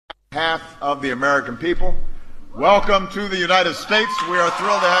behalf of the American people, welcome to the United States. We are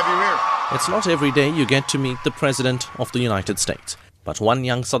thrilled to have you here. It's not every day you get to meet the President of the United Sates. But one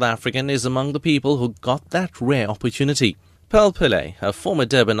young South African is among the people who got that rare opportunity. Sareshen Pillay, a former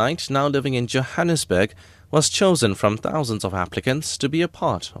Durbanite now living in Johannesburg, was chosen from thousands of applicants to be a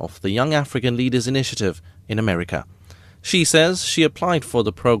part of the Young African Leaders Initiative in America. She says she applied for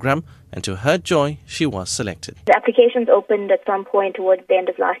the program and to her joy, she was selected. The applications opened at some point towards the end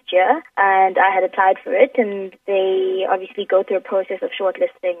of last year, and I had applied for it, and they obviously go through a process of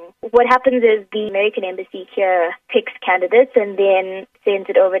shortlisting. What happens is the American Embassy here picks candidates and then sends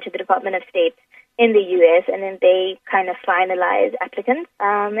it over to the Department of State in the U.S., and then they kind of finalize applicants.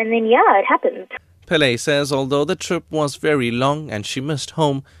 And then, it happens. Pillay says although the trip was very long and she missed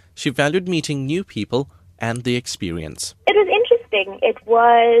home, she valued meeting new people and the experience. It was interesting.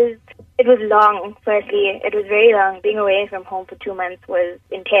 It was long, firstly. It was very long. Being away from home for 2 months was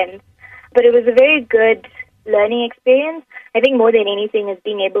intense. But it was a very good learning experience. I think more than anything is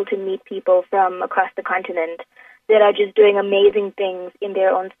being able to meet people from across the continent that are just doing amazing things in their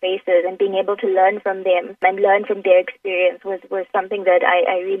own spaces, and being able to learn from them and learn from their experience was something that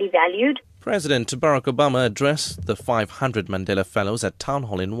I really valued. President Barack Obama addressed the 500 Mandela Fellows at Town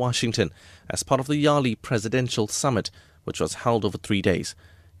Hall in Washington as part of the YALI Presidential Summit, which was held over 3 days.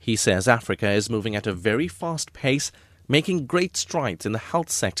 He says Africa is moving at a very fast pace, making great strides in the health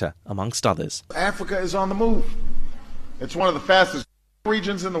sector, amongst others. Africa is on the move. It's one of the fastest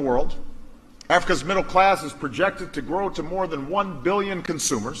regions in the world. Africa's middle class is projected to grow to more than 1 billion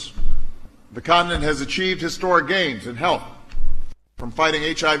consumers. The continent has achieved historic gains in health, from fighting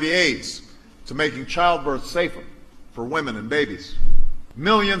HIV/AIDS to making childbirth safer for women and babies.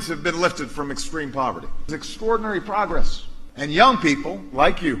 Millions have been lifted from extreme poverty. It's extraordinary progress. And young people,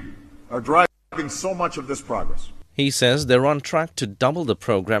 like you, are driving so much of this progress. He says they're on track to double the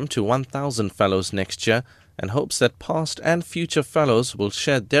program to 1,000 fellows next year and hopes that past and future fellows will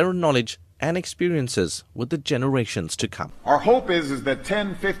share their knowledge and experiences with the generations to come. Our hope is that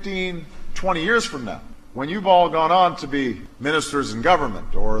 10, 15, 20 years from now, when you've all gone on to be ministers in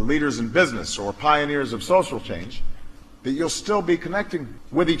government or leaders in business or pioneers of social change, that you'll still be connecting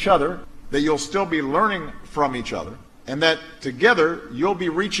with each other, that you'll still be learning from each other, and that together you'll be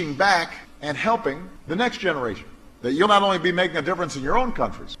reaching back and helping the next generation. That you'll not only be making a difference in your own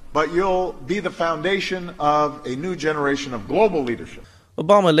countries, but you'll be the foundation of a new generation of global leadership.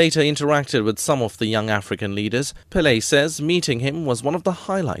 Obama later interacted with some of the young African leaders. Pillay says meeting him was one of the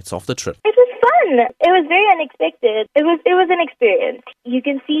highlights of the trip. It was fun. It was very unexpected. It was an experience. You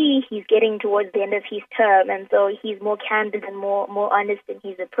can see he's getting towards the end of his term, and so he's more candid and more honest in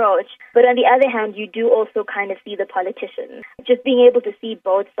his approach. But on the other hand, you do also kind of see the politicians. Just being able to see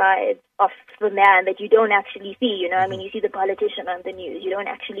both sides of the man that you don't actually see, you see the politician on the news. You don't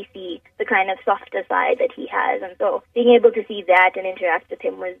actually see the kind of softer side that he has. And so being able to see that and interact with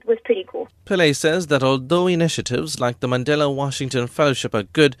him was pretty cool. Pillay says that although initiatives like the Mandela Washington Fellowship are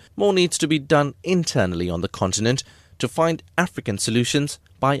good, more needs to be done internally on the continent to find African solutions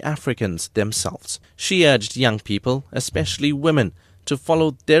by Africans themselves. She urged young people, especially women, to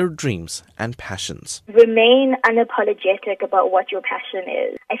follow their dreams and passions. Remain unapologetic about what your passion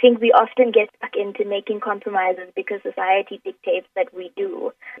is. I think we often get stuck into making compromises because society dictates that we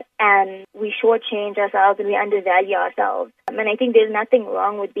do, and we shortchange ourselves and we undervalue ourselves. And I think there's nothing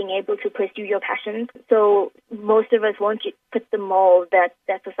wrong with being able to pursue your passions. So most of us won't fit the mold that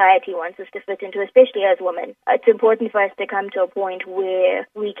society wants us to fit into, especially as women. It's important for us to come to a point where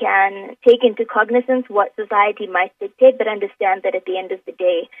we can take into cognizance what society might dictate, but understand that at the end of the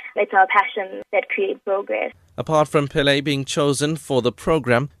day, it's our passions that create progress. Apart from Pillay being chosen for the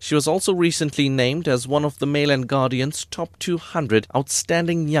program, she was also recently named as one of the Mail and Guardian's top 200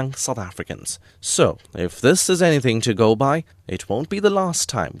 outstanding young South Africans. So, if this is anything to go by, it won't be the last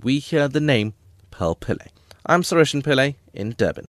time we hear the name Sareshen Pillay. I'm Sareshen Pillay in Durban.